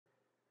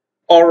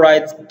All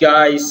right,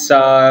 guys.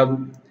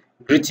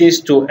 Greetings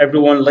to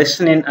everyone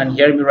listening and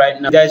hearing me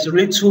right now. There's a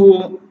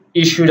little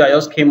issue that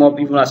just came up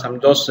even as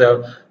I'm just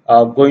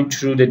going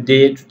through the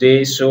day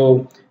today.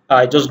 So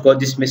I just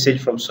got this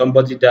message from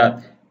somebody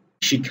that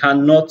she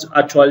cannot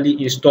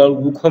actually install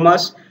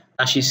WooCommerce,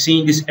 and she's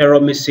seeing this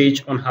error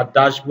message on her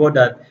dashboard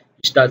that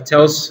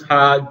tells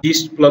her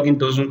this plugin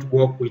doesn't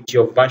work with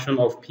your version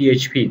of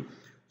PHP.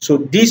 So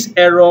this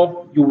error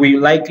you will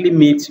likely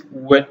meet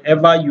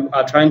whenever you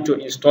are trying to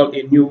install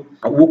a new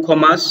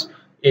WooCommerce.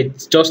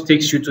 It just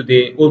takes you to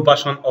the old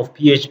version of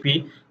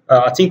PHP.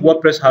 I think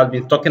WordPress has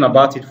been talking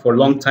about it for a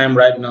long time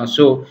right now.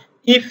 So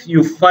if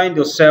you find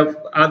yourself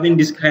having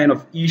this kind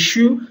of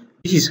issue,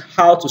 this is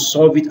how to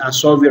solve it and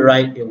solve it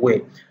right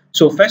away.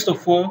 So first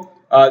of all,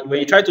 when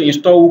you try to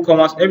install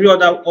WooCommerce, every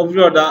other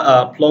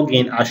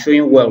plugin are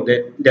showing well.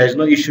 There is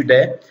no issue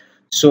there,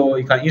 so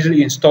you can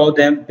easily install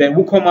them. Then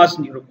WooCommerce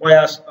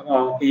requires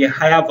a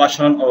higher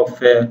version of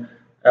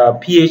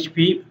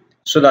PHP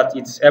so that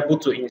it's able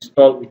to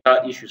install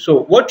without issue.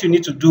 So what you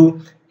need to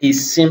do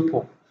is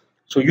simple.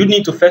 So you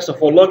need to first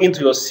of all log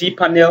into your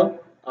cPanel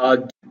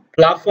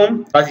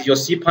platform. That is your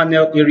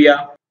cPanel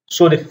area.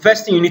 So the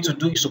first thing you need to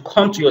do is to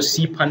come to your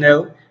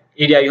cPanel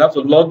area. You have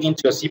to log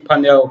into your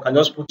cPanel. You can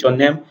just put your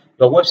name,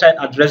 your website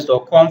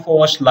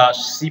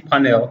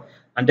address.com/cPanel,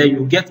 and then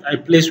you get a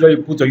place where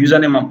you put your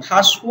username and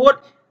password.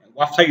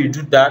 After you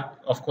do that,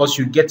 of course,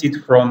 you get it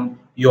from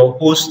your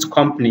host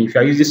company. If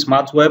you are using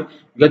SmartWeb,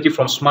 you get it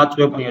from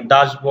SmartWeb on your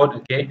dashboard.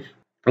 Okay.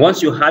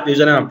 Once you have your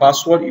username and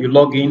password, you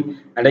log in,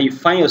 and then you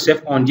find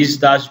yourself on this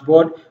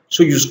dashboard.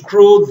 So you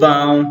scroll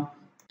down,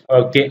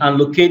 okay, and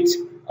locate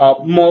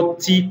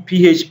multi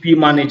PHP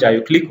manager.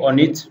 You click on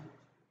it.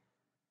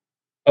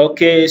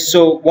 Okay,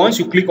 so once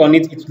you click on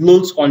it, it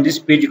loads on this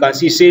page. You can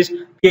see it says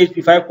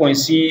PHP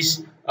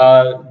 5.6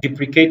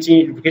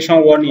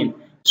 deprecation warning.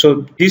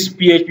 So this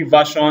PHP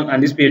version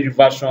and this PHP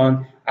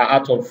version are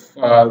out of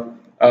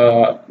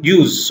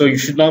use, so you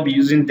should not be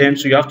using them.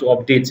 So you have to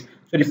update.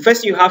 So the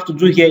first thing you have to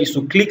do here is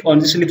to click on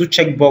this little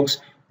checkbox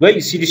where you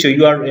see this your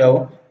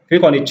URL.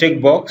 Click on the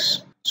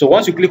checkbox. So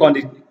once you click on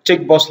the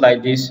checkbox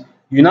like this,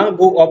 you now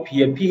go up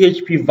here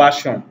PHP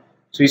version.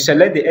 So you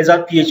select the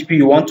exact PHP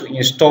you want to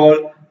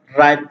install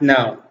right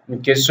now.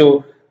 Okay,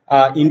 so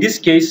in this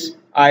case,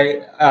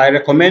 I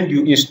recommend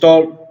you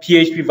install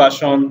PHP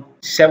version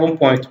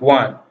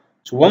 7.1.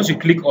 So once you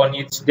click on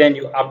it, then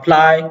you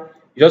apply.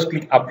 You just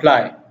click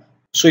apply.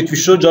 So it will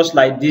show just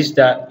like this,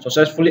 that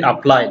successfully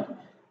applied,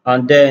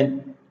 and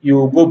then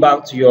you go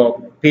back to your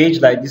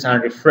page like this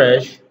and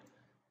refresh.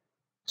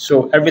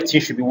 So everything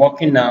should be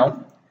working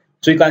now.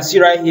 So you can see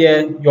right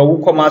here your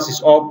WooCommerce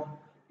is up.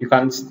 You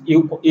can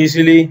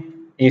easily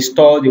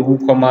install the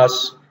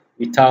WooCommerce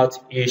without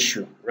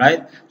issue,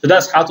 right? So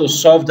that's how to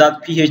solve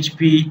that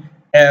PHP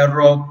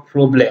error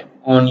problem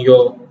on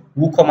your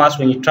WooCommerce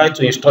when you try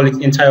to install it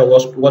into your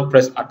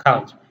WordPress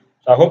account.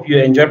 So I hope you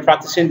enjoy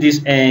practicing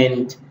this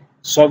and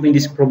solving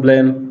this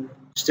problem.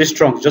 Stay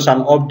strong. Just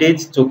an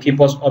update to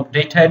keep us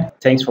updated.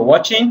 Thanks for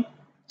watching.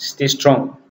 Stay strong.